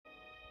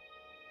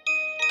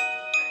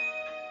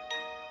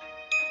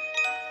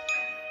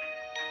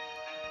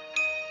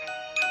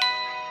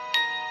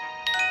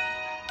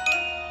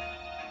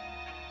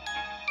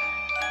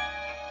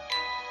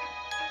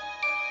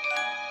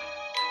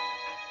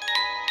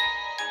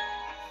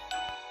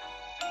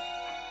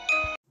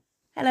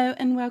Hello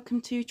and welcome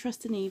to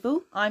Trust and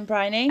Evil. I'm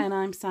Bryony. And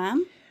I'm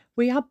Sam.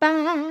 We are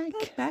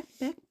back. Back,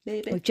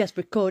 baby. We've just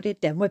recorded,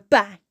 then we're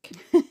back.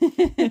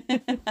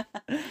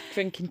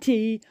 Drinking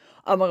tea.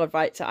 Oh my God,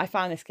 right. So I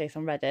found this case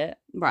on Reddit.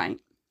 Right.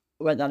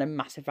 Went down a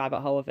massive rabbit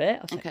hole of it.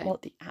 I was Okay. like,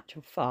 what the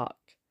actual fuck?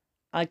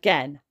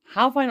 Again,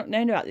 how have I not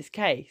known about this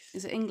case?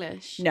 Is it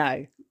English?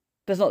 No.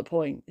 That's not the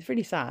point. It's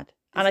really sad.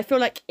 And I feel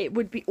like it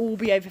would all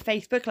be over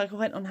Facebook. Like I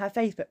went on her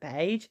Facebook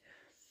page.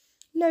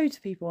 Loads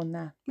of people on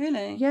there.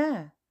 Really?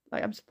 Yeah.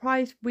 Like I'm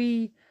surprised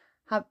we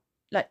have,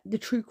 like the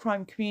true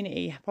crime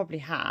community probably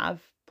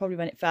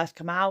when it first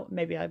came out.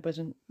 Maybe I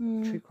wasn't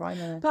true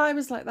crime. But I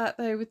was like that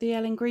though with the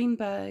Ellen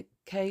Greenberg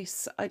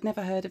case. I'd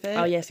never heard of it.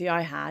 Oh yeah, see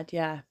I had,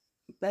 yeah.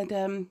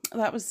 And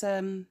that was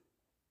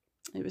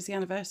it was the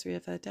anniversary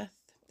of her death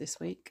this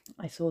week.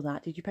 I saw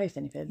that. Did you post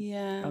anything?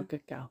 Yeah. Oh,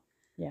 good girl.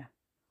 Yeah.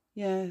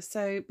 Yeah,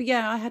 so, but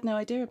yeah, I had no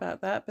idea about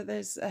that, but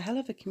there's a hell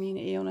of a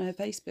community on her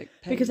Facebook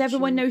page. Because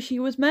everyone knows she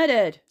was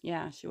murdered.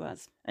 Yeah, she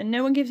was. And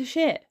no one gives a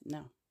shit.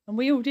 No. And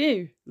we all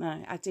do.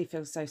 No, I do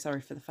feel so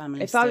sorry for the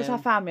family. If I was her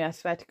family, I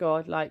swear to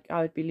God, like,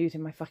 I would be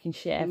losing my fucking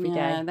shit every day.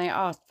 Yeah, they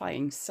are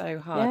fighting so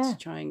hard to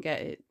try and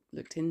get it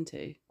looked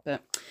into.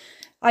 But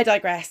I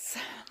digress.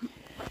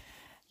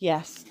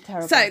 Yes,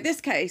 terrible. So,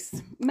 this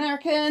case,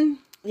 American.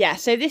 Yeah,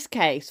 so this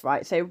case,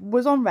 right, so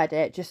was on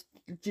Reddit, just,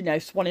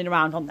 swanning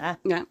around on there.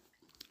 Yeah.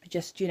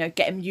 Just,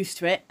 getting used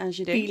to it. As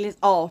you do.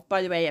 Oh,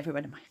 by the way,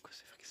 everyone, my ankle's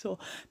so fucking sore.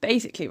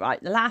 Basically,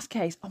 right, the last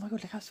case, oh my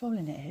God, look how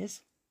swollen it is.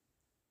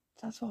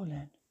 Is that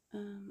swollen?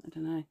 I don't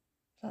know.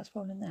 Is that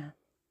swollen there?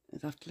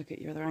 I'd have to look at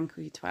your other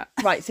ankle, you twat.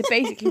 Right, so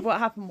basically what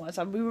happened was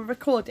we were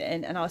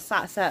recording and I was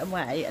sat a certain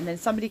way and then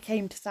somebody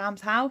came to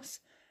Sam's house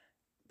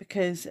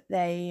because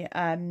they,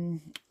 I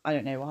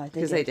don't know why.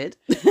 Because they did.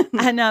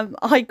 And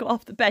I got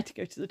off the bed to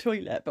go to the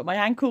toilet, but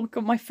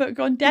my foot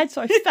gone dead,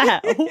 so I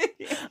fell.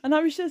 And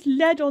I was just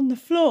led on the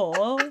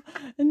floor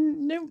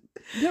and no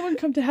one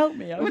come to help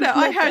me.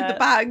 I heard the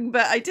bang,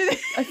 but I didn't.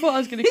 I thought I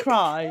was going to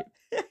cry.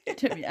 It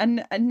took me,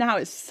 and now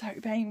it's so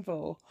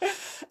painful.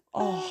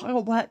 Oh, I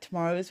got work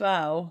tomorrow as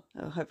well.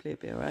 Oh, hopefully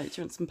it'll be all right.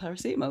 Do you want some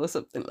paracetamol or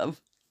something,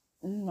 love?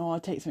 No, I'll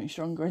take something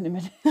stronger in a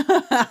minute.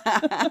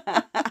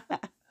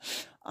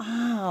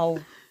 Ow.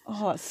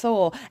 Oh, it's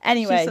sore.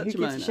 Anyway, who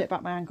gives a shit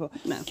about my ankle?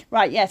 No.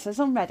 Right, yeah, so I was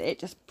on Reddit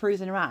just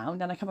cruising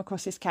around and I come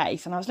across this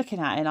case and I was looking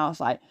at it and I was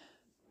like,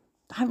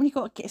 I haven't really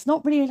got, it's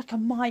not really like a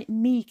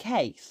me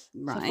case.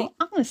 Right. So I thought,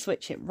 I'm going to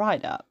switch it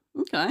right up.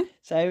 Okay.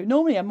 So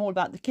normally I'm all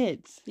about the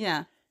kids.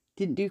 Yeah.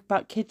 Didn't do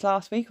about kids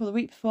last week or the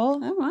week before.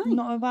 Oh, right.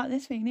 Not about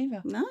this week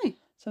neither. No.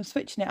 So I'm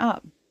switching it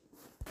up.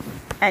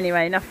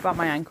 Anyway, enough about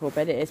my ankle,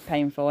 but it is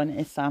painful and it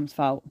is Sam's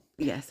fault.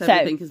 Yes,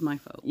 everything is my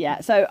fault.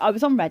 Yeah, so I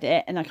was on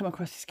Reddit and I come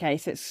across this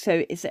case.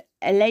 It's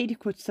a lady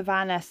called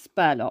Savannah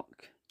Spurlock.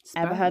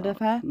 Ever heard of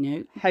her?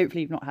 No.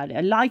 Hopefully you've not heard it.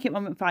 I like it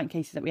when we find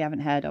cases that we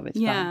haven't heard of. It's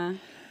fun.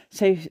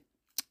 So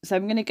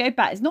I'm going to go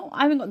back.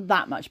 I haven't got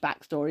that much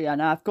backstory. I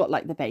know I've got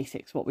like the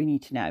basics, what we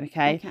need to know.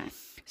 Okay.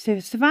 So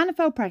Savannah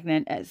fell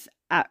pregnant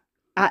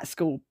at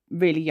school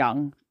really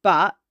young,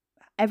 but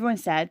everyone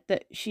said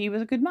that she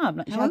was a good mum.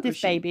 Like she had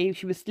this baby.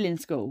 She was still in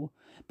school,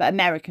 but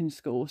American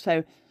school.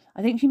 So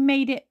I think she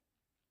made it.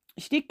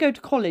 She did go to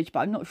college, but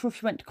I'm not sure if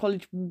she went to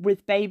college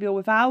with baby or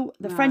without.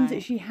 The friends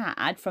that she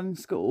had from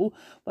school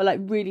were like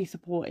really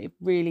supportive,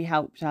 really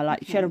helped her.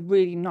 Like she had a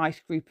really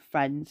nice group of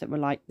friends that were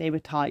like, they were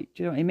tight.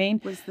 Do you know what I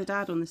mean? Was the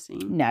dad on the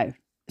scene? No.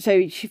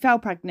 So she fell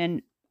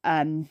pregnant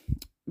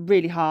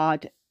really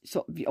hard.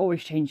 Sort of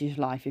always changes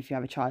life if you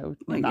have a child,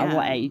 no matter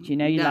what age,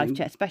 your life,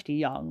 especially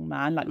young,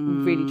 man, like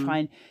really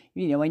trying,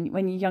 when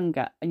you're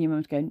younger and your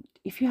mum's going,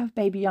 if you have a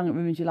baby young, it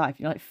ruins your life.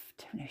 You're like,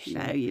 don't know shit.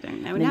 No, you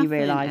don't know. And then you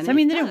realise,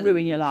 they don't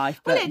ruin your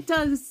life. But... Well, it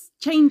does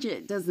change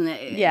it, doesn't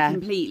it? Yeah.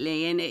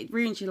 Completely. And it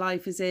ruins your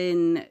life as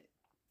in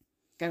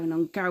going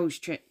on girls'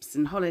 trips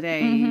and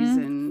holidays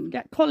and...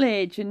 Get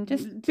college and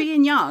just...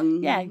 Being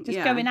young. Yeah,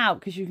 going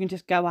out because you can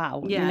just go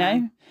out,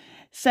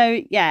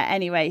 So, yeah,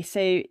 anyway,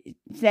 so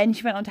then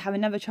she went on to have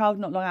another child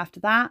not long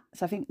after that.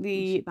 So I think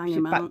she had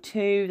about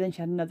 2, then she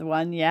had another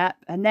one,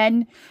 and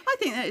then... I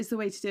think that is the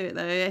way to do it,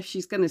 though. If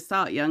she's going to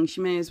start young, she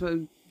may as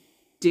well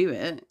do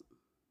it.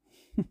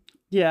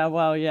 Yeah,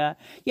 well, yeah.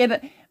 Yeah,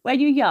 but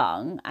when you're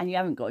young and you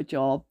haven't got a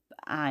job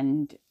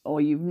or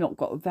you've not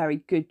got a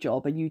very good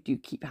job and you do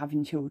keep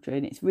having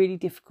children, it's really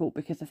difficult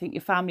because I think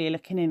your family are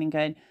looking in and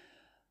going...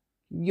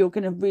 You're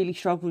going to really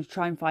struggle to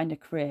try and find a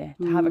career,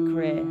 to have a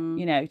career,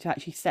 to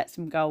actually set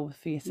some goals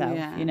for yourself.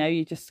 Yeah.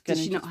 You're just going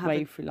to just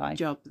wave through life.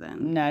 Job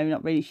then? No,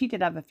 not really. She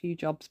did have a few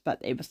jobs, but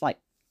it was like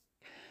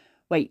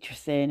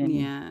waitressing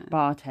and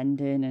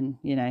bartending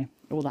and,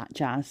 all that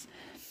jazz.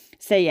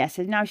 So,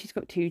 so now she's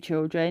got 2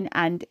 children.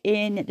 And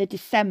in the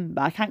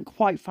December, I can't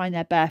quite find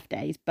their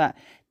birthdays, but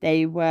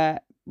they were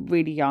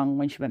really young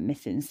when she went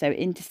missing. So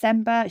in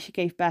December, she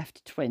gave birth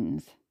to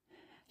twins.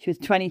 She was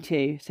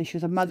 22, so she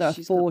was a mother of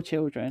 4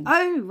 children.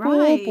 Oh,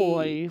 right. 4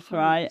 boys,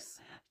 right?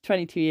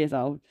 22 years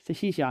old, so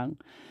she's young.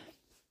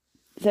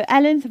 So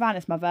Ellen,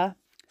 Savannah's mother,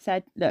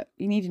 said, look,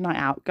 you need a night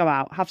out, go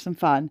out, have some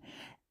fun.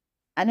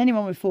 And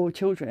anyone with 4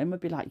 children would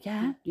be like,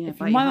 yeah, if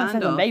bite my your mum says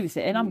hand I'm off.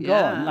 babysitting, I'm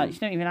gone. Like, she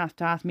don't even have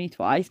to ask me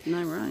twice.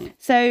 No, right.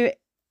 So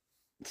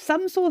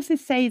some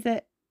sources say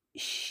that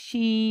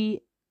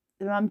the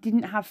mum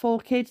didn't have 4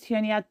 kids. She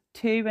only had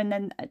 2, and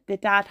then the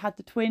dad had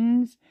the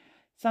twins.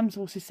 Some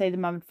sources say the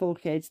mum had 4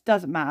 kids.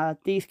 Doesn't matter.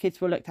 These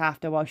kids were looked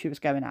after while she was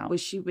going out.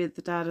 Was she with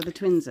the dad of the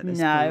twins at this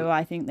point? No,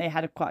 I think they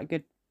had quite a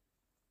good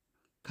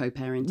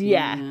co-parenting.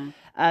 Yeah.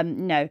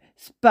 No,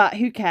 but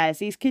who cares?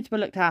 These kids were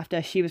looked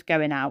after. She was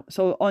going out.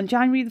 So on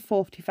January the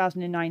 4th,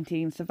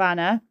 2019,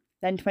 Savannah,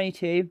 then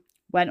 22,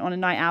 went on a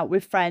night out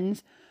with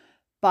friends,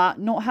 but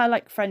not her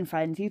like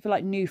friends. These were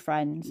like new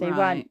friends. They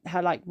weren't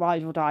her like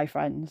ride or die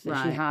friends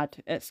that she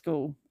had at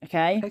school.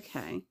 Okay.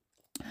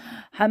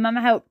 Her mum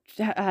helped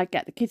her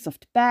get the kids off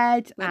to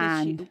bed.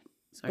 I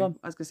was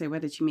going to say, where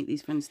did she meet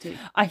these friends too?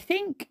 I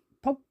think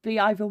probably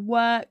either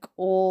work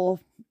or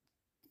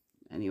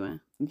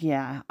anywhere.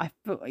 Yeah, I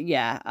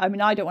mean,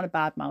 I don't want to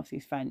badmouth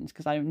these friends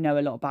because I don't know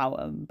a lot about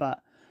them,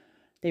 but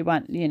they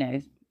weren't,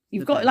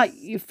 you've got like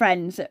your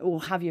friends that will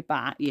have your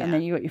back, and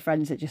then you got your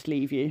friends that just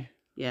leave you.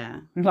 Yeah.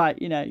 Like,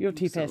 you're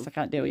too pissed, I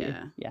can't deal with you.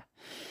 Yeah.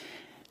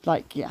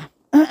 Like, yeah.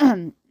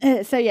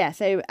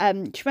 So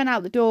she went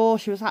out the door,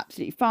 she was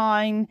absolutely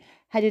fine,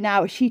 heading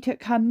out. She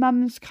took her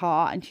mum's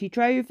car and she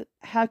drove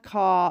her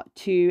car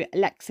to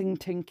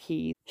Lexington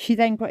Keys. She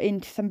then got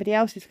into somebody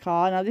else's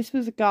car. Now, this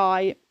was a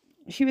guy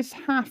she was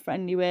half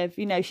friendly with,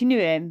 she knew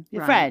him,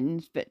 your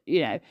friends, but,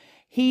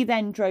 he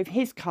then drove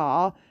his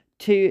car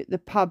to the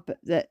pub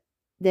that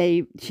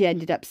she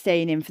ended up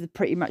staying in for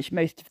pretty much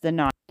most of the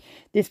night.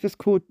 This was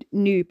called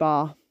New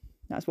Bar.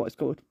 That's what it's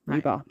called.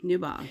 New Bar.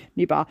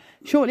 New Bar.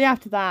 Shortly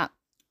after that,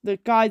 the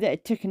guy that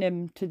had taken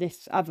him to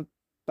this other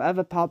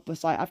pub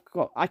was like,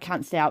 I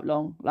can't stay out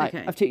long. Like,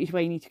 I've took you to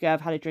where you need to go.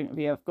 I've had a drink with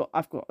you.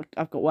 I've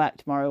got work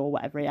tomorrow or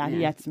whatever. Yeah,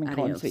 he had something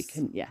on, so he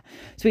couldn't. Yeah,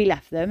 so he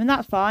left them, and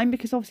that's fine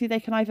because obviously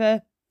they can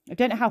either. I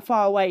don't know how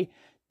far away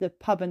the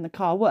pub and the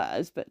car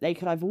was, but they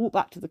could either walk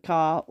back to the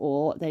car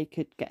or they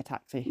could get a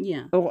taxi.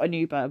 Yeah, or an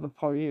Uber would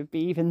probably be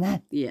even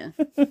then. Yeah.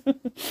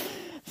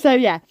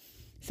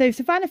 So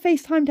Savannah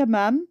FaceTimed her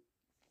mum.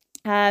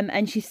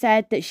 And she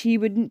said that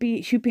she'd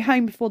be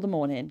home before the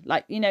morning.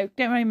 Like, don't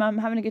worry, mum,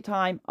 having a good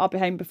time. I'll be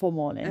home before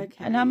morning.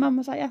 Okay. And her mum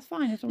was like, that's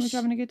fine, as long as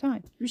you're having a good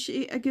time. Was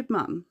she a good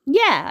mum?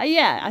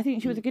 Yeah. I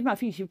think she was a good mum. I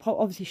think she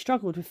obviously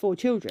struggled with 4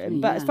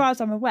 children. But as far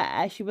as I'm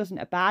aware, she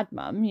wasn't a bad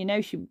mum.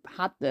 She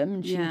had them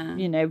and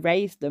she,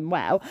 raised them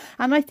well.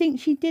 And I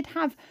think she did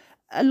have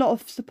a lot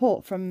of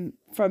support from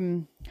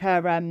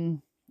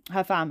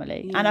her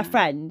family and her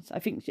friends. I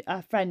think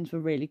her friends were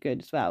really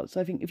good as well.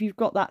 So I think if you've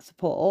got that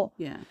support,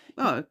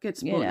 a good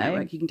support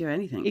network, you can do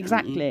anything.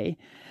 Exactly.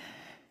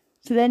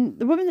 So then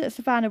the woman that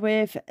Savannah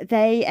with,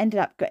 they ended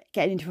up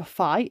getting into a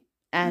fight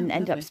and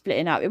ended up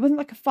splitting up. It wasn't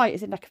like a fight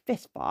as in like a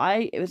fist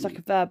fight. It was like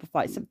a verbal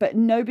fight. So, but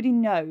nobody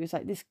knows.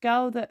 Like this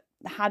girl that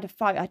had a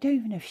fight, I don't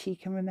even know if she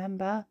can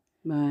remember.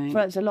 Right. So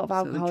there's a lot of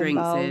alcohol drinks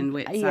involved. In,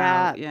 whips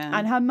out. Yeah.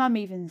 And her mum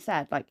even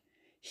said like,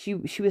 she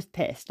was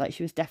pissed. Like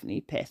she was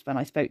definitely pissed when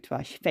I spoke to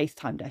her. She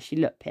FaceTimed her. She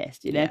looked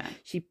pissed.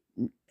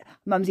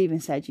 Mum's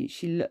even said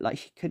she looked like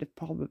she could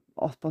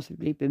have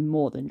possibly been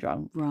more than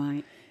drunk.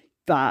 Right.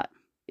 But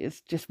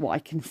it's just what I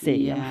can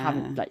see. I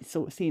haven't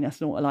seen her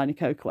snort a line of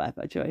coke or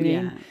whatever. Do you know what I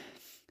mean?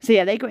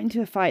 So they got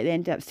into a fight. They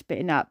ended up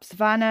splitting up.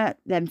 Savannah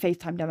then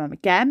FaceTimed her mum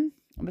again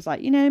and was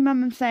like, mum,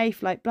 I'm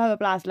safe. Like blah blah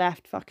blah's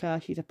left. Fuck her.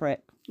 She's a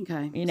prick.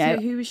 Okay. So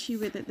who was she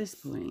with at this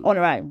point? On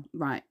her own.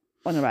 Right.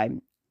 On her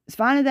own.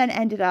 Savannah then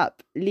ended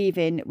up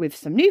leaving with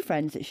some new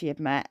friends that she had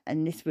met,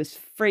 and this was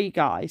 3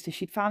 guys. So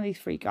she'd found these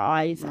 3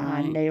 guys,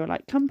 and they were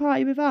like, "Come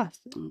party with us."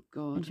 Oh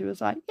God! And she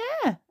was like,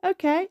 "Yeah,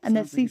 okay." And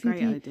there's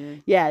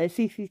CCTV, there's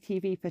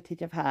CCTV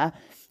footage of her,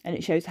 and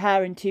it shows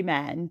her and 2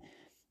 men.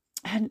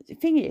 And the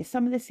thing is,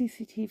 some of the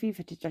CCTV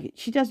footage, like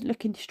she doesn't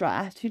look in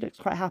distress. She looks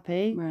quite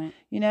happy, right?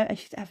 And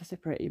she's ever so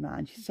pretty,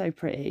 man. She's so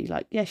pretty.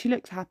 Like, she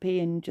looks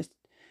happy and just.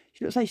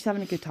 She looks like she's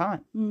having a good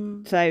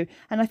time. So,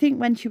 and I think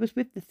when she was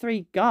with the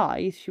 3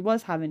 guys, she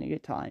was having a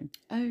good time.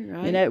 Oh,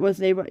 right. It was,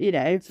 they were,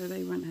 So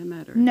they weren't her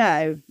murderers?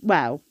 No.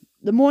 Well,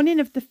 the morning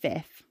of the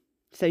 5th,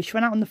 so she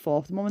went out on the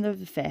 4th, the morning of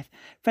the 5th,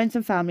 friends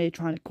and family are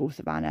trying to call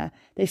Savannah.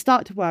 They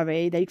start to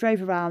worry. They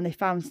drove around. They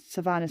found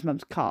Savannah's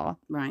mum's car.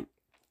 Right.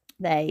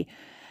 They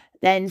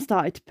then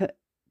started to put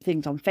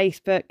things on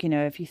Facebook,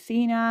 have you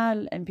seen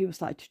her? And people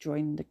started to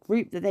join the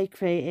group that they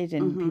created,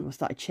 and people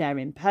started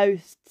sharing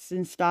posts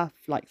and stuff,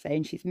 like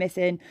saying she's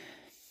missing.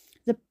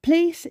 The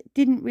police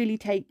didn't really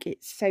take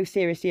it so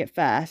seriously at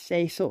first.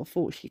 They sort of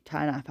thought she'd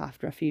turn up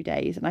after a few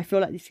days, and I feel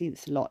like they see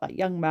this a lot. Like,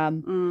 young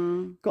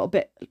mum got a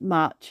bit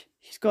much.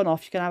 She's gone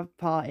off. She's gonna have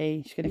a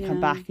party. She's gonna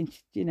come back,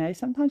 and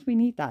sometimes we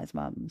need that as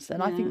mums.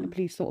 And I think the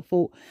police sort of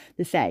thought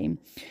the same.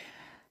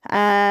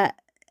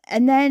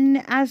 And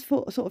then as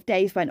sort of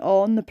days went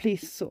on, the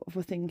police sort of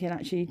were thinking,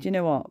 actually, do you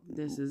know what?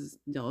 This is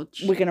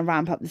dodge. We're going to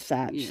ramp up the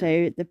search. Yeah.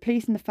 So the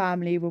police and the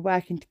family were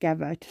working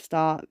together to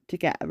start to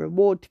get a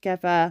reward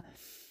together.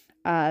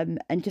 and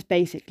just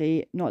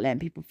basically not letting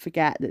people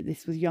forget that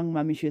this was young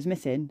mum and she was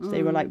missing. So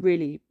they were like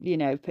really, you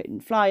know, putting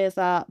flyers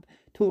up,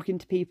 talking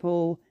to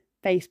people,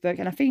 Facebook.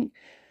 And I think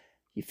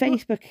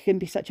Facebook can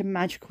be such a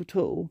magical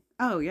tool.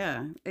 Oh,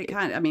 yeah, it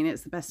can. I mean,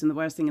 it's the best and the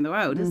worst thing in the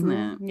world, isn't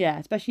it? Yeah,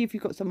 especially if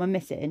you've got someone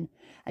missing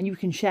and you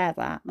can share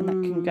that, and that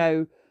can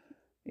go,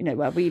 you know,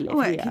 where we live. Oh,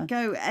 it could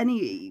go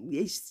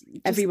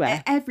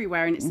everywhere.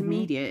 Everywhere, and it's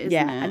immediate,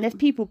 isn't it? And there's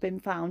people been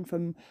found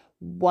from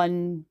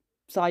one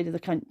side of the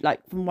country,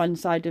 like from one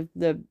side of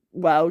the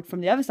world, from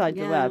the other side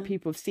of the world.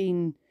 People have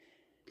seen.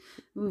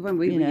 When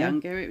we were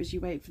younger, it was you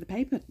wait for the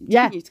paper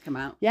to come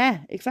out. Yeah,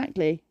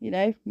 exactly. You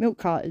know, milk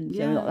cartons.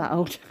 Yeah. We're not that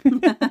old.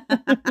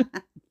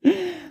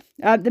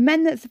 The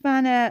men that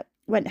Savannah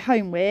went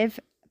home with,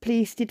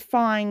 police did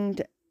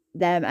find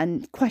them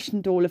and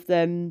questioned all of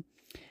them.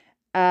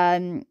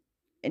 And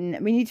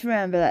we need to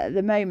remember that at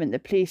the moment, the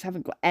police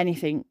haven't got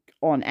anything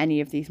on any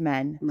of these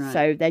men. Right.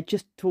 So they're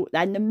just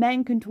and the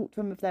men can talk to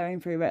them of their own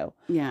free will.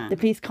 Yeah. The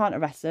police can't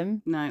arrest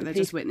them. No, they're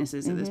just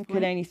witnesses at this point.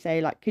 Can only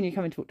say, like, can you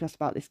come and talk to us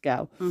about this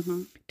girl?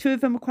 Two of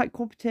them were quite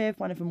cooperative,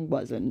 one of them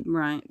wasn't.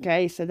 Right.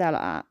 Okay, so they're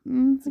like,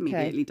 it's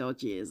immediately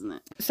dodgy, isn't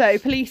it? So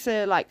police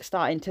are like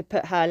starting to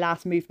put her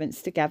last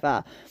movements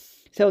together.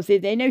 So obviously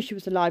they know she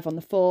was alive on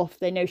the 4th.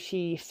 They know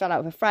she fell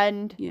out with a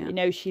friend. Yeah. They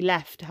know she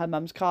left her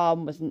mum's car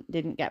and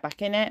didn't get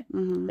back in it.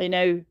 They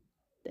know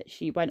that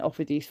she went off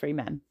with these 3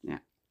 men. Yeah.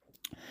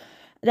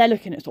 They're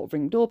looking at sort of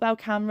ring doorbell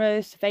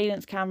cameras,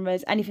 surveillance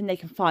cameras, anything they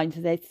can find.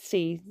 So they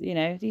see, you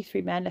know, these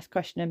 3 men, let's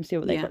question them, see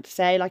what they've got to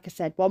say. Like I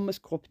said, one was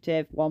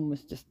cooperative, one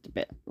was just a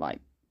bit like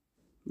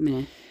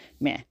meh.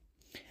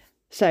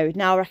 So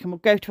now I reckon we'll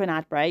go to an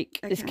ad break.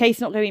 Okay. This case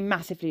is not going to be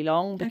massively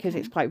long because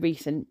it's quite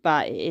recent,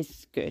 but it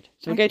is good.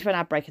 So we'll go to an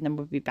ad break and then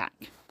we'll be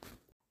back.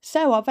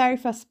 So our very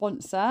first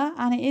sponsor,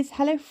 and it is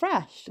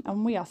HelloFresh.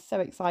 And we are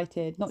so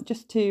excited, not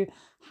just to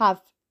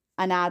have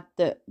an ad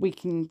that we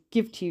can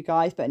give to you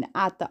guys, but an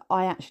ad that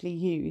I actually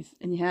use.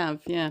 And you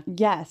have, yeah.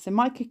 Yeah, so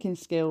my cooking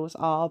skills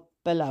are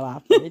below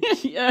average.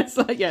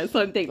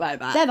 Something like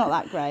that. They're not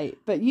that great,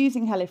 but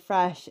using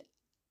HelloFresh,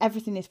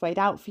 everything is weighed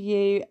out for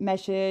you,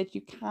 measured. You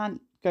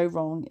can't go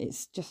wrong.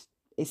 It's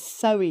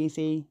so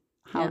easy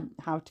how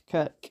to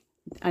cook.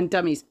 And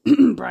dummies,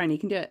 Bryony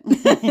can do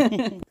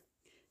it.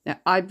 Now,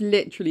 I've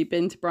literally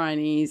been to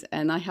Bryony's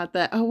and I had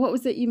that. Oh, what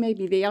was it you made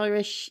me? The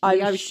Irish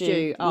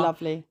stew. Oh,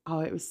 lovely.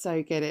 Oh, it was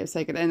so good. It was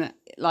so good. And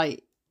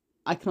like,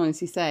 I can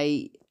honestly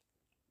say,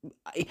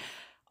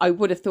 I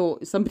would have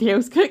thought somebody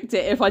else cooked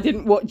it if I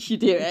didn't watch you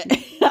do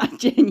it.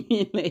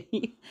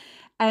 Genuinely.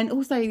 And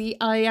also,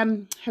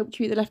 I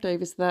helped you eat the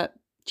leftovers of that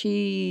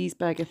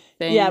cheeseburger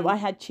thing. Yeah, I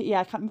had.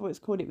 I can't remember what it's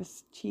called. It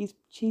was cheese.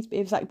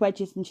 It was like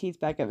wedges and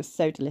cheeseburger. It was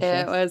so delicious.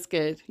 Yeah, it was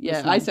good.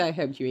 Yeah, I say I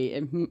helped you eat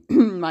it.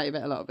 Might have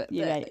been a lot of it.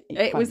 Yeah,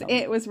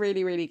 it was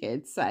really, really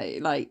good. So,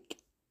 like,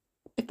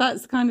 if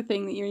that's the kind of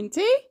thing that you're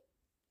into,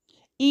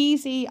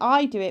 easy.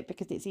 I do it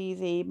because it's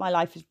easy. My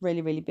life is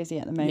really, really busy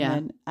at the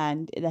moment,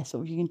 and they're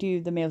sort of, you can do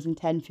the meals in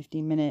 10,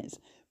 15 minutes.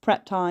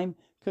 Prep time,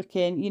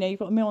 cooking. You know, you've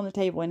got a meal on the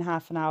table in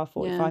half an hour,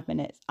 45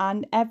 minutes,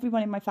 and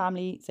everyone in my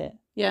family eats it.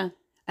 Yeah.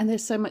 And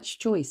there's so much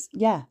choice.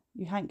 Yeah,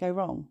 you can't go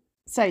wrong.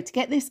 So to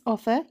get this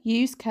offer,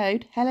 use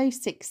code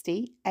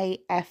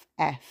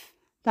HELLO60AFF.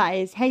 That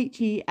is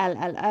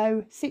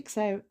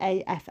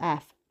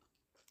HELLO60AFF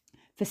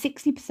for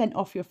 60%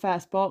 off your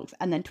first box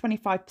and then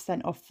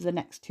 25% off for the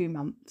next 2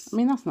 months. I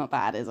mean, that's not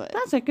bad, is it?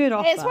 That's a good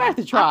offer. It's worth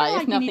a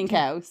try, if nothing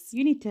else.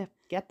 You need to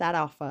get that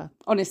offer.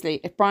 Honestly,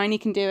 if Bryony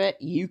can do it,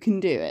 you can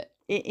do it.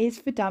 It is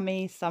for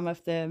dummies, some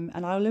of them.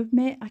 And I'll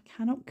admit, I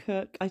cannot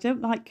cook. I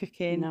don't like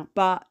cooking,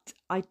 but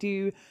I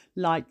do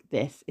like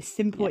this. It's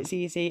simple, it's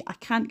easy. I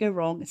can't go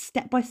wrong.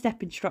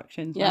 Step-by-step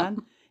instructions,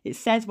 man. It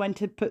says when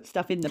to put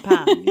stuff in the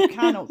pan. You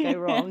cannot go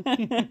wrong.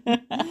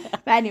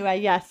 But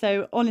anyway,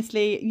 so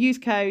honestly, use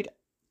code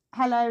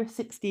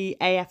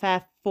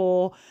HELLO60AFF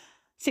for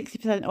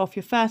 60% off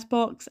your first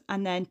box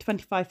and then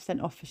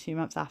 25% off for 2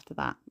 months after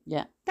that.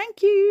 Yeah.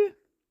 Thank you.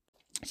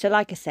 So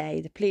like I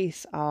say, the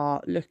police are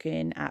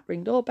looking at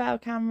ring doorbell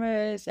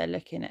cameras. They're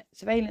looking at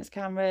surveillance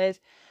cameras.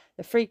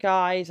 The 3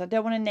 guys, I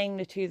don't want to name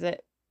the 2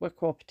 that were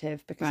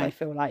cooperative because I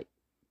feel like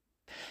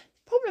the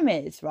problem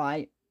is,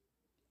 right,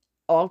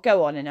 I'll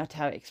go on and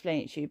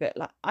explain it to you, but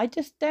like, I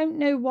just don't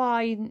know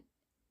why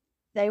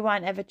they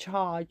weren't ever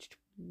charged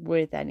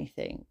with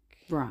anything.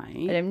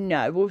 Right. I don't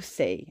know. We'll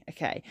see.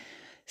 Okay.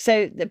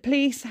 So the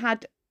police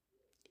had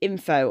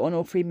info on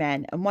all 3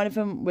 men, and one of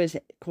them was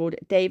called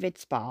David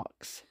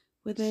Sparks.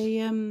 Were they,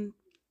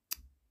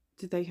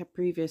 did they have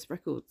previous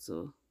records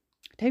or?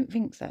 I don't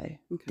think so. Okay.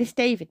 This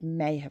David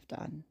may have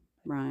done.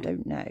 Right. I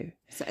don't know.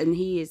 So, and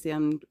he is the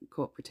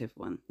uncooperative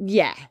one.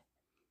 Yeah.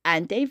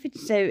 And David,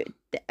 so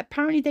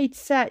apparently they'd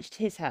searched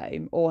his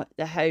home, or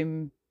the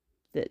home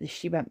that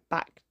she went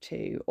back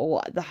to,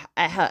 or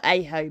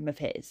a home of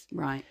his.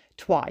 Right.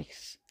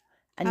 Twice.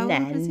 And how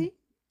old was he?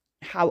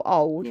 How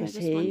old was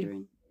he?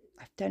 Wondering.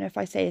 I don't know if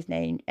I say his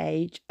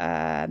age.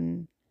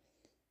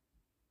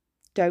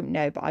 Don't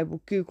know, but I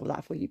will Google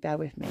that for you. Bear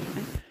with me.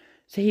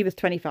 So he was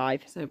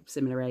 25. So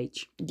similar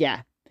age.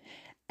 Yeah.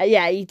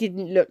 Yeah, he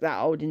didn't look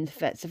that old in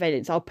the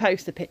surveillance. I'll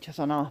post the pictures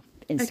on our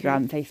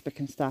Instagram, Facebook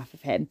and stuff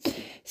of him.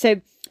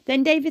 So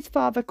then David's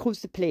father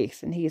calls the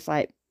police and he's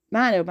like,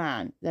 man, oh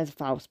man, there's a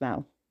foul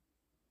smell.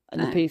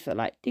 And the police are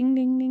like, ding,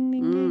 ding, ding,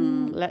 ding,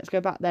 ding. Let's go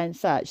back there and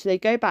search. So they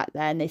go back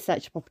there and they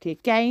search the property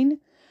again.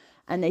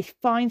 And they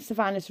find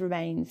Savannah's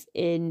remains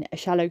in a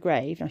shallow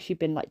grave. Now, she'd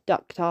been like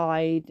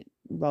duck-tied,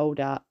 rolled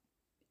up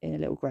in a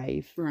little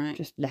grave. Right.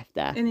 Just left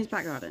there. In his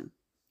back garden?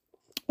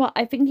 Well,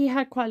 I think he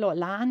had quite a lot of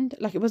land.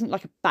 Like, it wasn't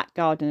like a back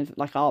garden of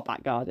like our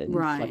back garden.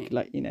 Right.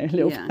 Like you know, a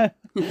little bit.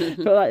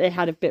 But like they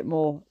had a bit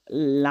more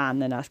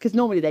land than us. Because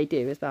normally they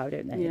do as well,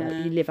 don't they? Yeah.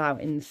 Like, you live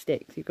out in the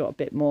sticks. You've got a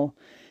bit more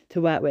to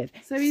work with.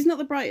 So he's not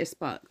the brightest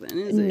spark then,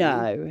 is he?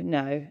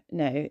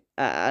 No.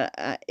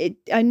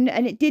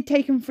 It did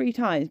take them 3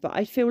 times, but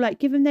I feel like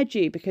give them their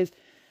due because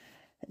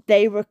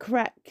they were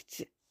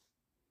correct.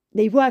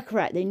 They were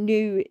correct. They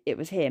knew it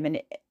was him,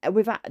 and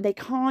they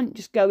can't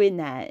just go in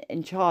there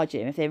and charge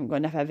him if they haven't got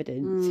enough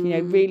evidence. You know,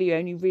 really, you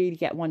only really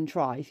get one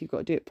try, so you've got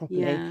to do it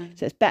properly. Yeah.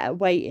 So it's better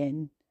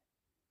waiting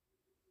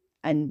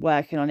and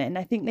working on it. And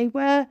I think they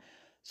were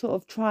sort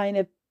of trying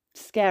to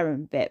scare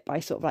him a bit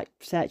by sort of like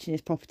searching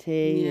his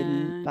property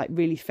and like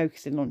really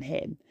focusing on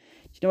him.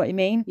 Do you know what I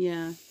mean?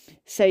 Yeah.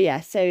 So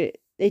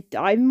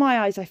in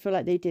my eyes, I feel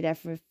like they did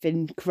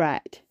everything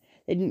correct.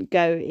 They didn't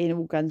go in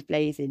all guns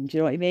blazing. Do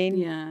you know what I mean?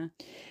 Yeah.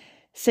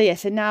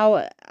 So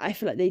now I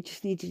feel like they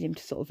just needed him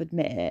to sort of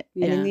admit it.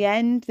 Yeah. And in the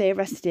end, they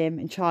arrested him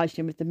and charged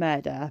him with the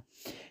murder.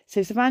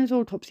 So Savannah's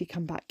autopsy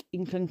come back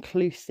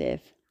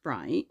inconclusive.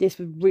 Right. This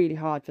was really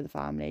hard for the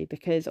family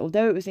because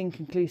although it was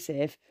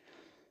inconclusive,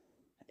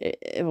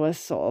 it was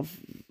sort of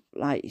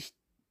like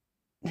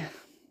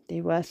they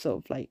were sort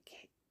of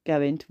like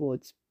going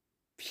towards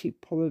she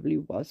probably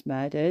was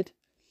murdered.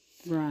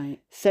 Right.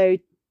 So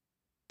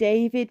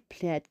David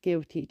pled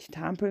guilty to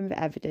tampering with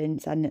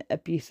evidence and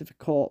abuse of a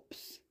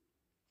corpse.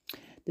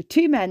 The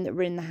 2 men that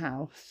were in the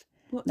house.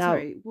 What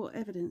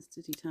evidence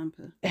did he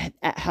tamper?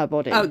 At her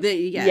body. Oh, there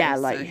you go. Yeah,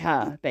 like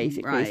her,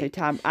 basically. Right.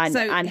 So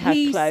and her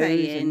he's clothes.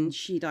 Saying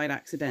she died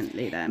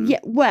accidentally then? Yeah,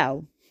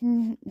 well,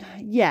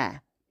 yeah.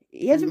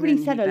 He hasn't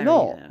really said a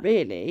lot,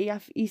 really.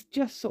 He's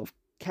just sort of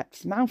kept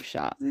his mouth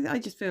shut. I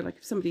just feel like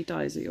if somebody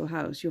dies at your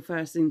house, your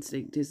first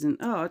instinct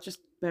isn't, I'll just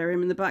bury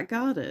him in the back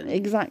garden.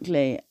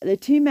 Exactly. The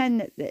 2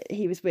 men that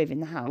he was with in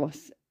the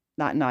house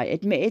that night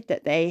admitted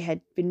that they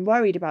had been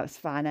worried about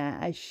Savannah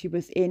as she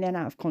was in and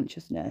out of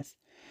consciousness.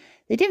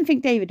 They didn't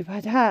think David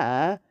had hurt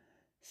her,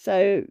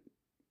 so,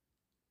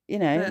 you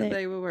know. But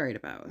they were worried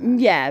about her.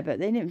 Yeah, but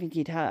they didn't think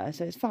he'd hurt her,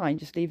 so it's fine,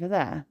 just leave her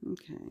there.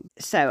 Okay.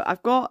 So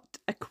I've got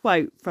a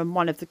quote from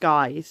one of the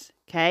guys,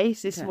 okay?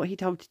 So this is what he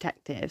told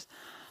detectives.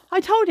 I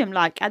told him,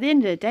 like, at the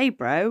end of the day,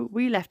 bro,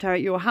 we left her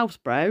at your house,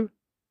 bro.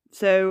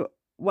 So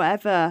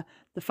whatever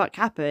the fuck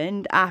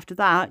happened after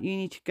that, you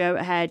need to go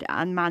ahead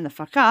and man the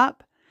fuck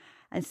up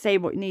and say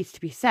what needs to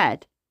be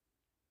said.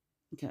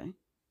 Okay.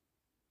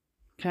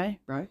 Okay.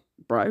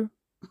 Bro.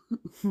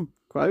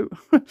 Quote.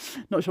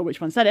 Not sure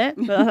which one said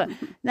it. But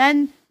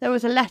then there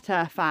was a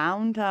letter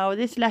found. Oh,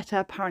 this letter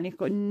apparently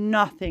got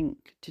nothing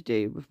to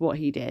do with what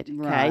he did. Okay.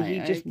 Right, he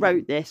just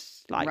wrote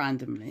this like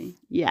randomly.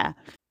 Yeah.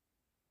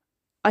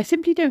 I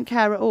simply don't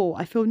care at all.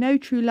 I feel no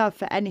true love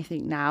for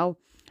anything now,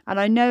 and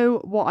I know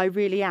what I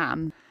really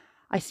am.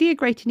 I see a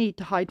greater need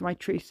to hide my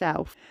true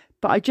self,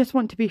 but I just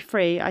want to be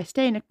free. I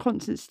stay in a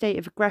constant state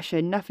of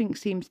aggression. Nothing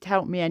seems to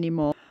help me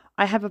anymore.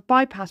 I have a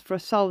bypass for a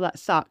soul that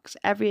sucks.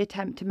 Every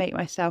attempt to make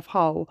myself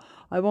whole.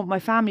 I want my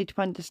family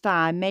to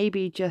understand,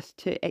 maybe just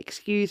to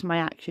excuse my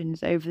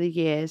actions over the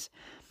years.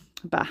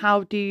 But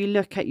how do you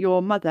look at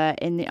your mother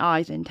in the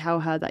eyes and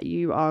tell her that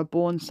you are a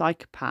born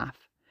psychopath?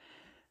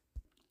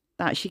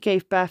 That she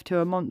gave birth to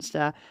a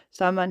monster,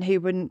 someone who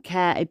wouldn't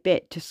care a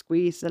bit to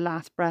squeeze the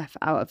last breath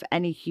out of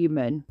any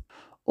human,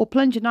 or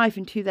plunge a knife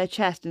into their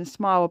chest and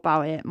smile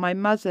about it. My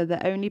mother,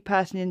 the only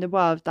person in the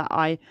world that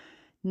I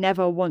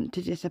never want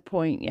to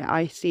disappoint, yet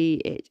I see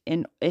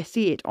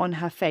it on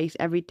her face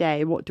every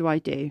day. What do I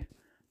do?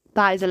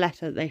 That is a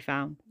letter that they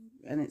found.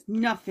 And it's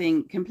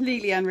nothing,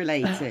 completely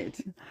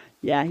unrelated.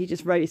 Yeah, he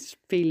just wrote his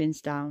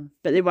feelings down,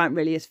 but they weren't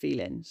really his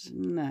feelings.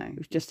 No. It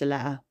was just a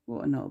letter.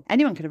 What a knob.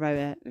 Anyone could have wrote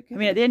it. Okay. I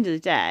mean, at the end of the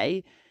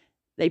day,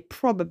 they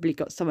probably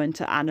got someone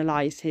to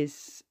analyse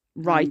his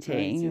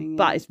writing,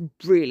 but it's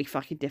really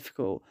fucking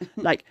difficult.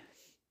 Like,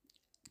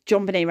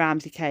 John Benet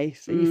Ramsey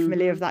case. Are you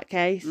familiar with that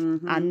case?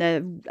 And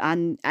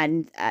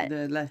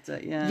the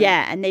letter, yeah.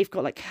 Yeah, and they've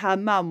got like her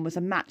mum was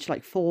a match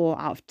like 4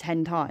 out of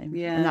 10 times.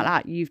 Yeah. And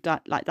that you've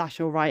done like that's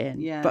your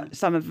writing. Yeah. But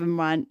some of them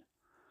weren't.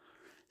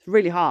 It's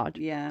really hard.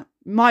 Yeah.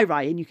 My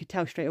writing, you could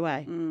tell straight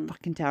away.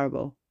 Fucking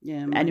terrible.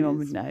 Yeah. Anyone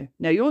would know.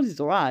 No, yours is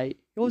all right.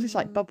 Yours is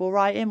like bubble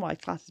writing, what I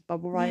class as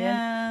bubble writing.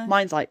 Yeah.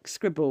 Mine's like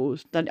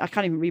scribbles. I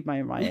can't even read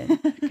my own writing.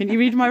 Can you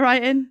read my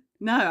writing?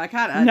 No, I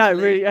can't actually. No,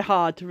 really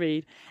hard to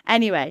read.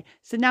 Anyway,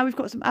 so now we've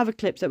got some other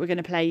clips that we're going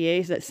to play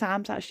you that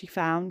Sam's actually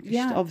found.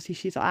 Yeah. Obviously,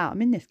 she's like,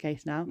 I'm in this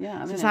case now.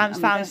 Yeah, so Sam's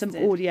found some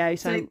audio.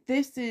 So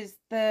this is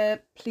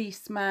the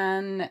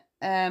policeman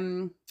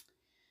that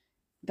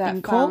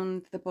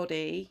found the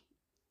body.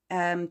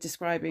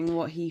 describing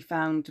what he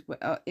found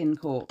in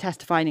court.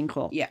 Testifying in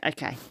court. Yeah.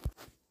 Okay.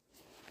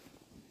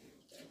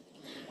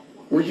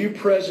 Were you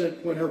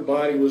present when her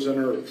body was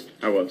unearthed?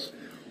 I was.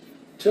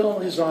 Tell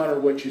His Honor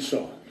what you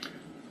saw.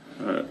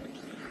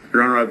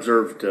 Your Honor, I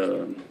observed,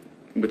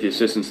 with the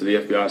assistance of the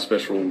FBI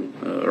Special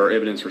or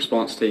Evidence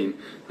Response Team,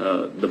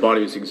 the body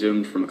was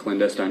exhumed from a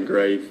clandestine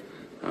grave.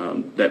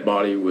 That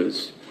body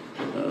was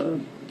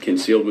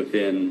concealed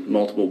within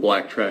multiple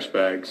black trash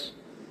bags.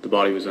 The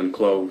body was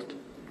unclothed.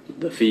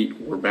 The feet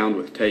were bound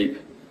with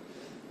tape,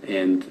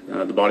 and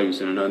the body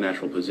was in an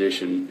unnatural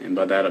position. And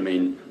by that I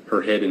mean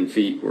her head and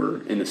feet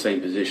were in the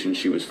same position.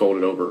 She was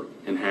folded over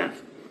in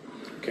half.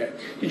 Okay.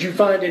 Did you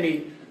find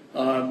anything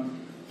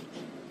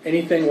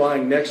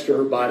lying next to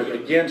her body,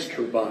 against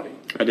her body?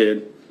 I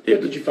did.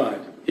 What did you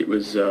find? It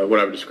was what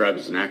I would describe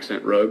as an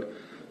accent rug,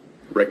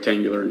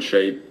 rectangular in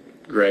shape,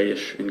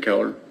 grayish in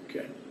color.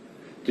 Okay.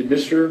 Did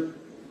Mr.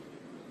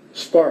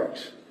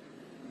 Sparks,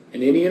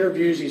 in any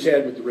interviews he's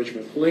had with the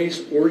Richmond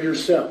police or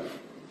yourself,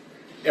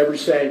 ever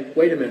say,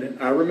 wait a minute,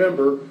 I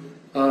remember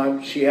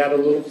she had a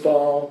little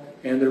fall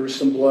and there was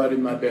some blood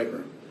in my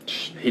bedroom?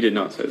 He did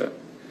not say that.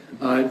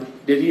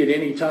 Did he at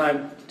any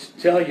time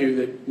tell you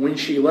that when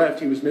she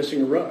left he was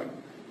missing a rug?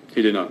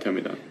 He did not tell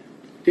me that.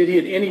 Did he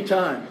at any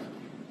time,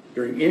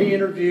 during any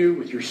interview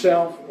with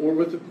yourself or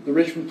with the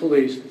Richmond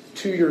police,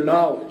 to your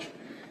knowledge,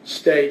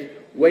 state,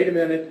 wait a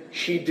minute,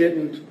 she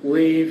didn't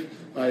leave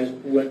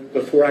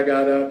before I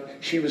got up,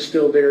 she was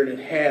still there and it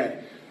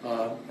had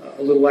a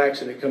little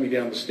accident coming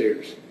down the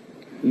stairs?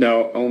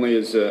 No, only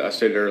as I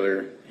stated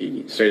earlier,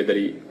 he stated that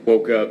he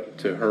woke up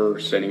to her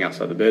standing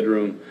outside the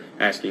bedroom,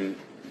 asking,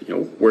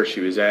 where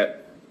she was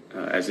at,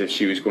 as if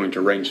she was going to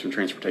arrange some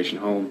transportation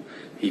home.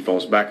 He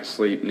falls back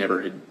asleep,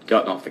 never had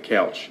gotten off the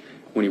couch.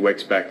 When he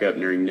wakes back up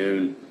nearing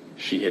noon,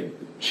 she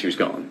was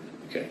gone.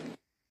 Okay.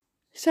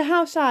 So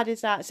how sad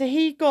is that? So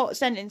he got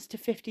sentenced to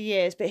 50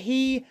 years, but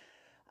he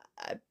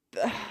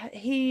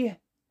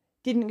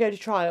didn't go to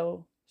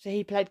trial. So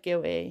he pled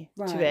guilty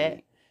to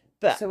it.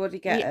 But so what did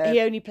he get?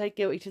 He only pled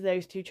guilty to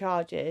those 2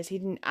 charges. He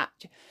didn't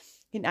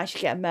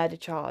actually get a murder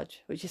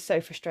charge, which is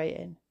so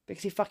frustrating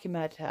because he fucking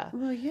murdered her.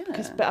 Well, yeah.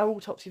 But our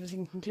autopsy was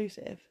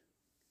inconclusive.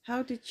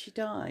 How did she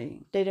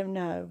die? They don't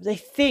know. They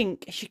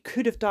think she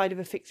could have died of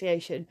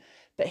asphyxiation,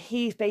 but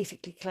he's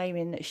basically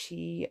claiming that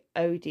she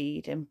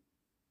OD'd and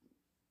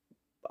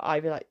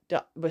either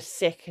was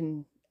sick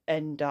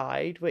and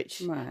died, which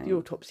the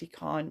autopsy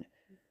can't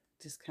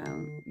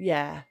discount.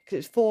 Yeah,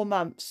 because it's 4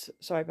 months.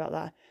 Sorry about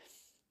that.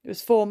 It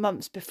was 4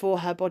 months before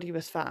her body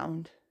was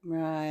found.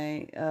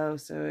 Right. Oh,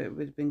 so it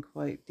would have been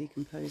quite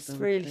decomposed. It's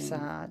really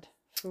sad.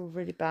 I feel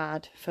really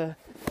bad for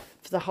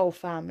the whole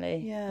family.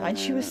 Yeah. And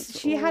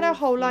she had her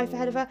whole life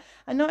ahead of her.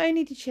 And not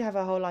only did she have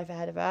her whole life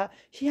ahead of her,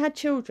 she had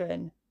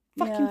children.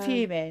 Fucking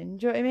fuming.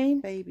 Do you know what I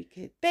mean? Baby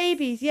kids.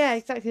 Babies, yeah,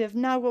 exactly. They've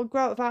now got to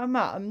grow up without a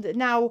mum that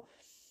now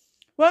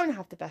won't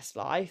have the best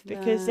life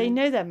because they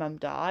know their mum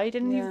died,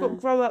 and you've got to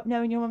grow up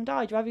knowing your mum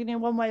died. You're either going to go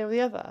one way or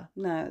the other.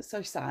 No, it's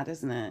so sad,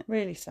 isn't it?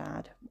 Really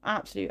sad.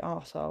 Absolute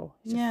arsehole.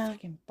 He's a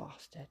fucking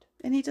bastard.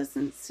 And he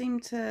doesn't seem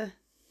to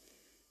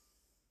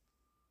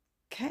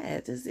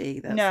care, does he?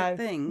 That's the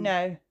thing.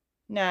 No.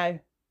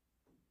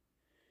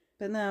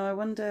 But no, I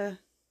wonder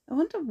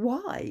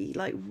why.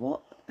 Like,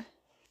 what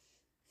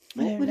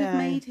would have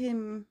made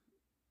him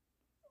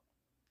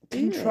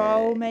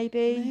control?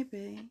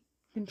 Maybe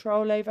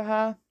control over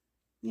her.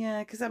 Yeah,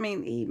 because I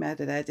mean, he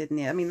murdered her, didn't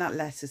he? I mean, that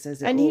letter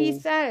says it and all. He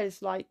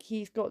says like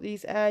he's got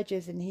these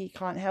urges and he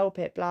can't help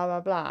it. Blah blah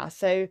blah.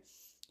 So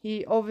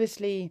he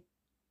obviously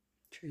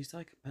true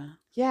psychopath.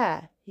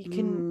 Yeah, he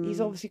can.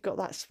 He's obviously got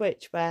that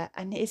switch where,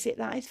 and is it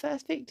that his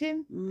first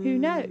victim? Who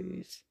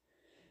knows?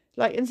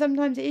 Like, and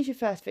sometimes it is your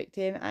first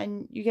victim,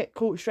 and you get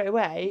caught straight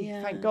away.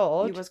 Yeah. Thank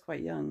God. He was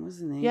quite young,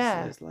 wasn't he?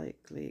 Yeah, so it's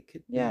likely it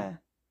could. Yeah,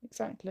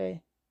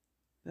 exactly.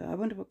 But I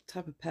wonder what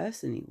type of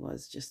person he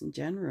was, just in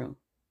general.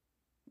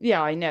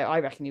 Yeah, I know.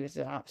 I reckon he was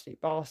an absolute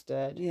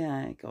bastard.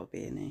 Yeah, it got to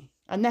be, isn't he?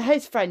 And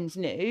his friends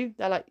knew.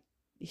 They're like,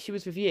 she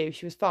was with you.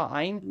 She was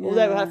fine. Yeah.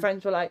 Although her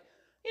friends were like,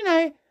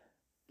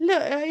 look,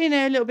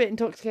 a little bit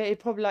intoxicated,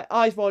 probably like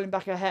eyes rolling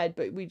back her head,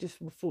 but we just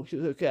thought she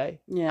was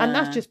okay. Yeah. And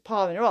that's just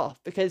palming her off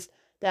because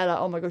they're like,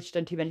 oh my God, she's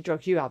done too many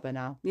drugs. You have her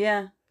now.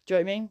 Yeah. Do you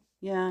know what I mean?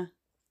 Yeah.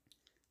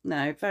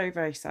 No, very,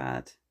 very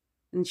sad.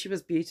 And she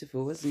was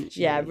beautiful, wasn't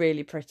she? Yeah,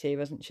 really pretty,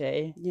 wasn't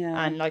she? Yeah.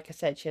 And like I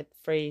said, she had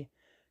 3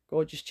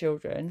 gorgeous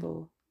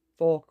children.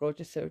 4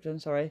 gorgeous children,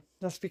 sorry.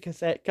 That's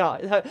because I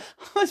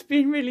was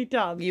being really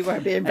dumb. You were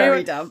being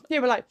very dumb. They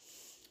were like,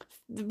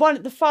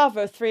 the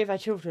father of 3 of her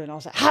children. I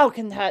was like, how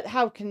can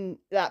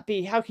that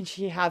be? How can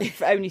she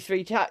have only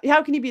 3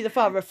 how can he be the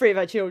father of 3 of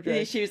her children?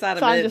 Yeah, she was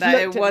adamant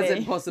that it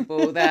wasn't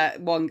possible that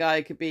one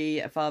guy could be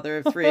a father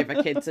of 3 of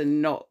her kids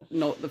and not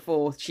the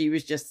 4th. She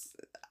was just,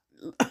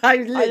 I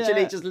was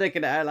literally just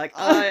looking at her like,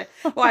 I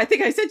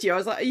think I said to you, I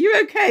was like, are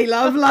you okay,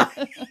 love? Like,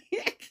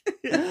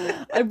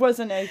 I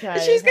wasn't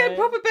okay. She's getting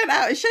proper bent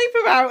out of shape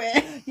about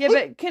it. Yeah,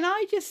 but can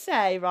I just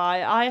say,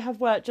 right, I have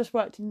just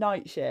worked a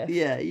night shift.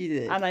 Yeah, you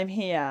did. And I'm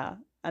here.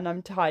 and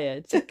I'm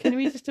tired. So can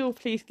we just all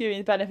please give me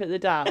the benefit of the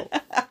doubt?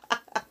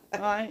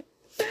 Right.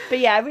 But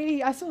yeah,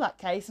 really, I saw that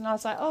case and I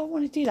was like, oh, I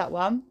want to do that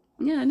one.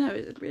 Yeah, no,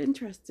 it's really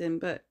interesting.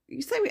 But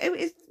you say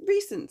it's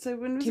recent, so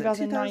when was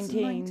 2019. it?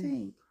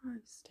 2019.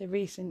 Christ. So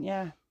recent,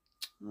 yeah.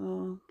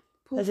 Oh,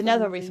 There's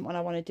another recent one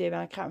I want to do, and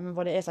I can't remember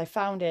what it is. I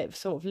found it,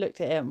 sort of looked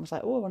at it, and was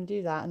like, "Oh, I want to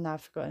do that," and now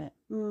I've forgotten it.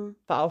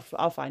 But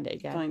I'll find it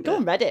again. Go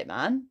on Reddit,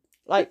 man.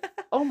 Like,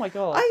 oh my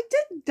god. I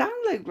did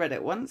download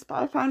Reddit once, but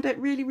I found it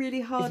really,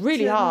 really hard. It's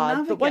really hard,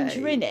 navigate. but once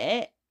you're in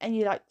it and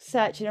you're like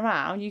searching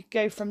around, you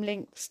go from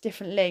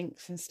different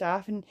links and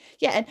stuff, and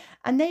yeah,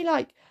 and they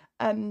like,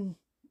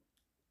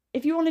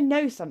 if you want to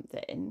know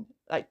something.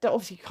 Like,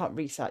 obviously you can't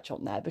research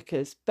on there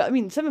but I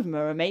mean, some of them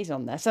are amazing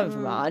on there. Some of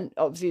them aren't.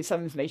 Obviously,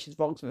 some information's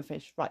wrong, some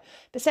information's right.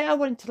 But say I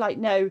wanted to, like,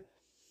 know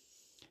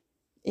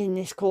in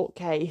this court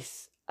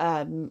case,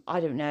 I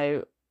don't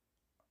know,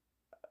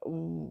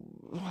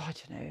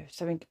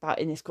 something about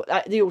in this court,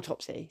 the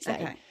autopsy, say.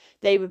 Okay.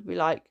 They would be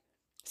like,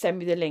 send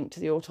me the link to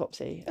the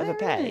autopsy of a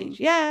page.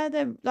 Really? Yeah,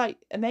 they're, like,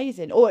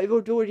 amazing. Or it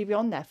would already be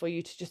on there for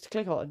you to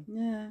click on.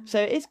 Yeah. So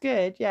it's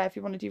good, yeah, if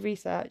you want to do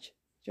research.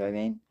 Do you know what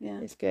I mean? Yeah.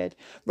 It's good.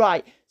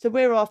 Right, so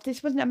we're off.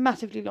 This wasn't a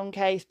massively long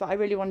case, but I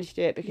really wanted to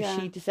do it because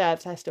she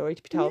deserves her story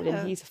to be told,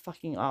 and he's a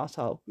fucking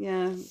arsehole.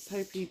 Yeah, let's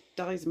hope he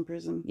dies in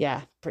prison.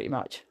 Yeah, pretty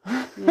much.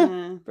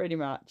 Yeah. Pretty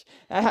much.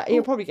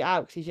 He'll probably get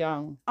out because he's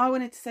young. I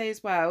wanted to say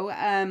as well,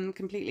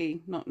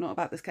 completely not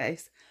about this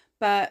case,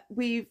 but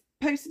we've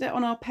posted it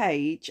on our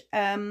page.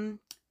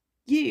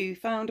 You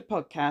found a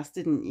podcast,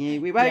 didn't you?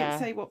 We won't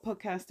say what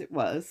podcast it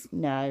was.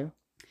 No.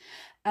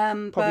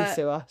 Probably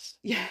sue us.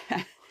 Yeah.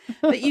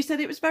 But you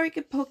said it was a very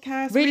good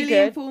podcast, really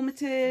good.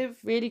 Informative,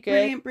 really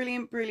good,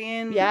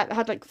 brilliant. Yeah, it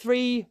had like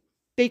 3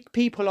 big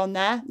people on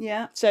there.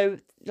 Yeah. So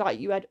like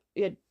you had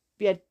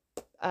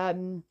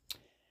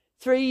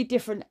 3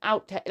 different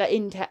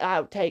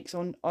outtakes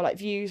on or like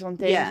views on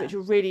things, which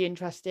were really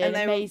interesting, and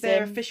amazing.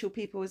 They're official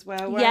people as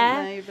well,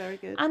 weren't they? Very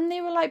good. And they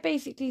were like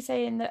basically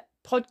saying that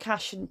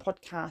podcasts shouldn't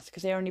podcast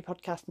because they're only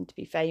podcasting to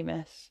be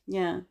famous.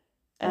 Yeah.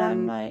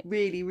 And like,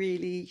 really,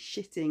 really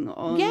shitting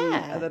on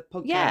other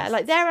podcasts. Yeah,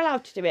 like they're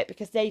allowed to do it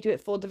because they do it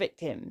for the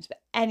victims,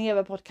 but any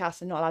other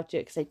podcasts are not allowed to do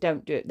it because they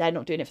don't do it. They're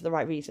not doing it for the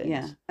right reasons.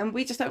 Yeah, and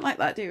we just don't like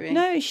that, do we?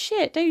 No,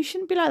 shit. You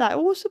shouldn't be like that.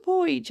 All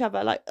support each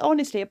other. Like,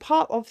 honestly,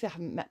 obviously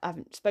I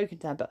haven't spoken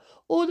to them, but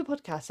all the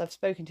podcasts I've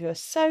spoken to are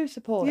so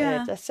supportive.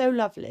 Yeah. They're so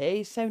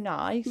lovely, so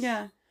nice.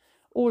 Yeah.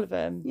 All of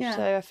them. Yeah.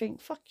 So I think,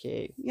 fuck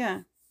you.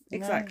 Yeah.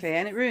 Exactly,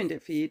 and it ruined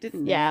it for you,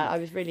 didn't it? Yeah, I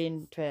was really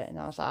into it, and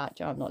I was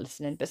like, I'm not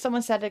listening. But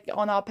someone said it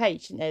on our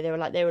page, didn't they? They were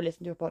like, they were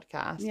listening to a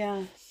podcast.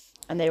 Yeah.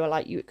 And they were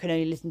like, you can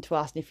only listen to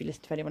us, and if you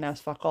listen to anyone else,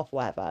 fuck off, or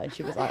whatever. And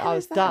she was like, I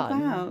was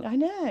done. About? I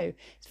know.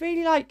 It's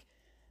really like,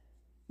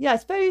 yeah, I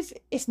suppose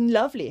it's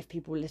lovely if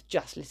people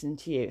just listen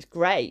to you. It's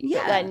great. Yeah.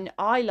 But then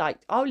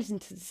I'll listen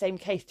to the same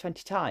case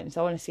 20 times.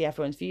 I want to see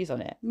everyone's views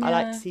on it. Yeah. I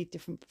like to see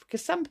different,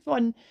 because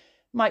someone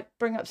might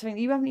bring up something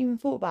that you haven't even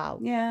thought about.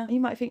 Yeah. And you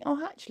might think,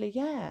 oh, actually,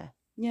 yeah.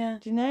 Yeah.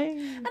 Do you know?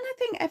 And I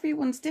think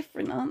everyone's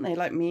different, aren't they?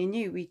 Like me and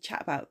you, we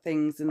chat about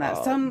things and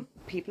that. Some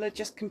people are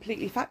just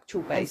completely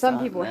factual based. And some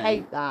people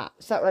hate that.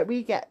 So like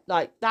we get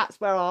like, that's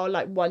where our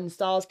like 1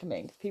 stars come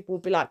in. People will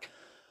be like,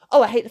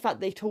 oh, I hate the fact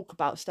they talk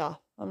about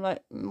stuff. I'm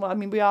like, well, I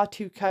mean, we are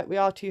two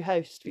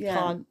hosts. We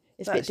can't.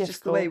 It's a bit difficult.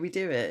 Just the way we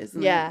do it,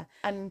 isn't it? Yeah.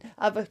 And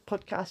other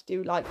podcasts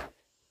do like,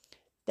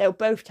 they'll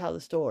both tell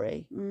the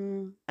story,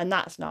 and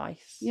that's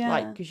nice. Yeah,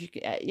 like because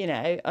you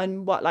know,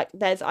 and what like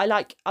there's I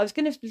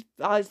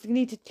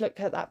need to look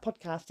at that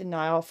podcast, didn't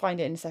I? I'll find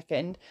it in a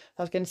second.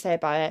 I was going to say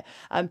about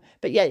it.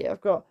 But yeah,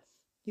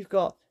 you've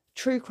got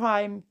True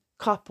Crime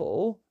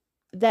Couple.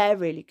 They're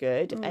really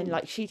good, and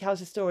like she tells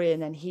a story,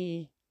 and then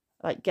he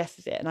like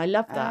guesses it, and I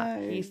love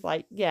that. He's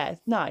like, yeah,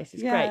 it's nice,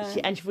 it's great.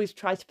 She always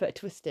tries to put a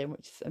twist in,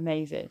 which is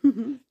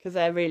amazing because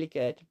they're really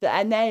good.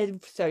 And they're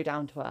so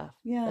down to earth.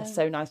 Yeah, they're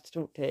so nice to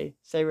talk to,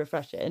 so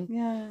refreshing.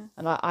 Yeah,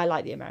 and I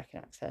like the American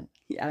accent.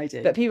 Yeah, I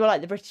do. But people like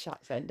the British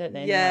accent, don't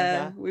they?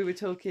 Yeah, we were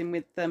talking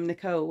with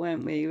Nicole,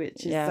 weren't we?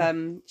 Which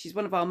is she's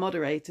one of our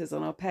moderators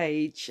on our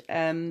page.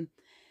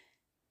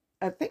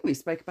 I think we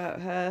spoke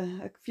about her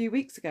a few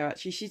weeks ago.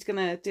 Actually, she's going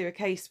to do a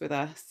case with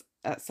us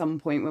at some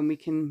point when we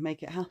can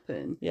make it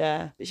happen.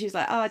 Yeah. But she's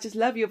like, oh, I just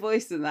love your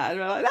voice and that. And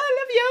we're like,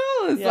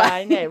 I love yours. Yeah, like...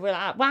 I know. We're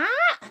like, what?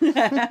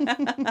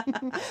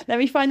 Let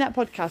me find that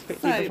podcast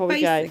quickly before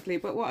we go. Basically,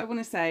 but what I want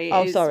to say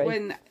is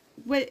when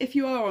if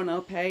you are on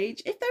our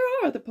page, if there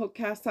are other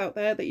podcasts out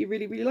there that you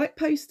really, really like,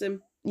 post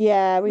them.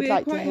 Yeah, we'd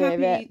like to hear it.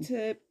 We're quite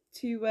happy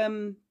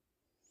to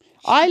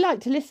I like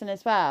to listen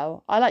as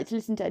well. I like to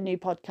listen to a new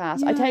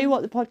podcast. Yeah. I tell you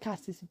what, the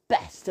podcast is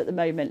best at the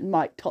moment.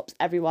 Mike tops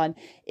everyone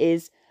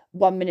is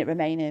 1 Minute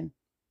Remaining.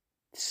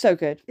 So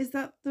good. Is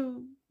that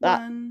the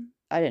one?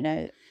 I don't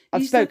know.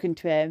 I've spoken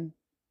to him.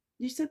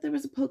 You said there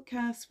was a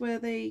podcast where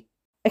they...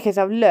 Okay,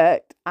 so I've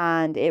looked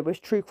and it was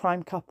True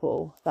Crime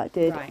Couple that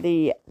did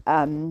the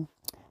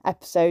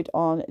episode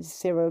on a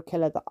serial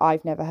killer that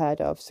I've never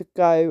heard of. So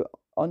go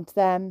onto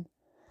them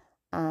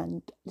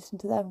and listen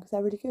to them because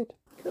they're really good.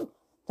 Cool.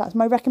 That's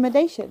my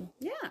recommendation.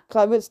 Yeah.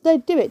 'Cause I was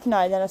do it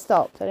tonight, then I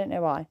stopped. I don't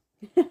know why.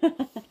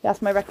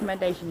 That's my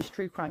recommendation, is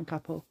True Crime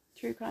Couple.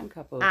 True Crime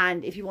Couple.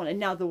 And if you want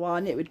another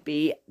one, it would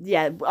be,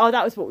 that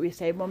was what we were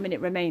saying, 1 minute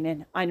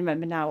remaining. I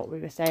remember now what we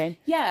were saying.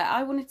 Yeah,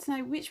 I wanted to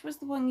know, which was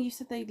the one you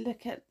said they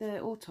look at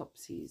the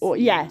autopsies?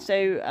 Autopsies.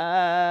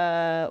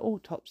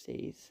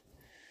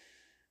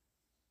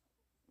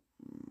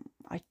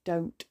 I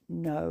don't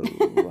know.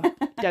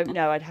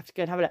 I'd have to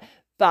go and have a look.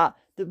 But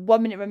the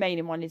 1 minute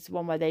remaining one is the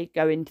one where they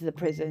go into the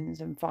prisons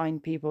and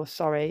find people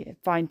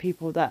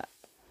that,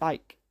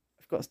 like,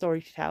 have got a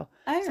story to tell.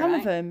 Oh, Some right.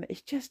 of them,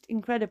 it's just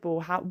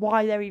incredible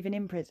why they're even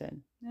in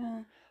prison.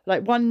 Yeah.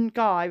 Like, one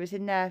guy was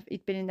in there,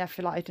 he'd been in there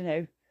for, like, I don't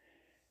know,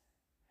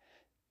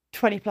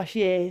 20 plus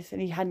years, and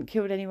he hadn't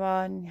killed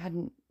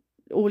anyone.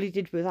 All he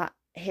did was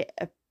hit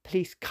a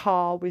police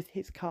car with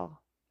his car.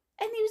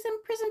 And he was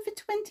in prison for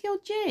 20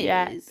 odd years.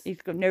 Yeah,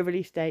 he's got no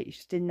release date. He's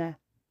just in there.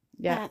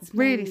 Yeah, That's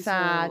really mental.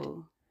 sad.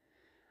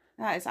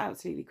 That is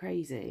absolutely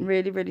crazy.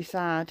 Really, really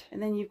sad.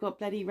 And then you've got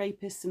bloody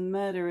rapists and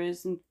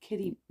murderers and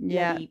kiddie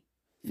Yeah. bloody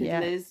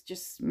fiddlers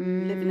just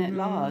living at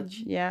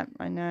large. Yeah,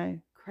 I know.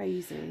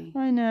 Crazy.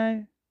 I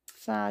know.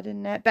 Sad,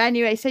 isn't it? But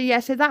anyway, so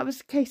that was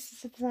the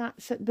case of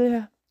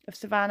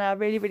Savannah. A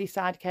really, really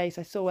sad case.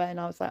 I saw it and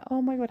I was like,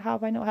 oh my God, how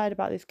have I not heard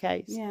about this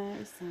case? Yeah,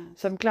 it's sad.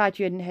 So I'm glad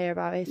you didn't hear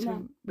about it. So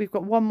No. we've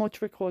got one more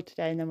to record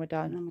today and then we're And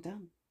done then we're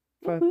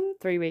done.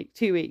 for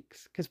 2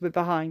 weeks because we're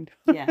behind.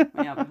 Yeah,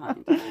 we are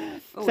behind.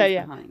 Always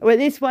behind. Well,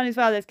 this one as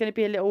well, there's going to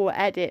be a little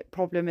edit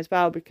problem as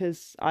well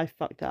because I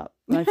fucked up.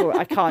 And I thought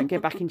I can't go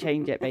back and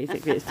change it,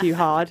 basically. It's too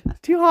hard.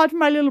 It's too hard for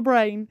my little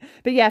brain.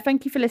 But yeah,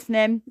 thank you for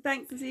listening.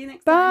 Thanks, and see you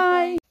next Bye.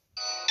 time. Bye.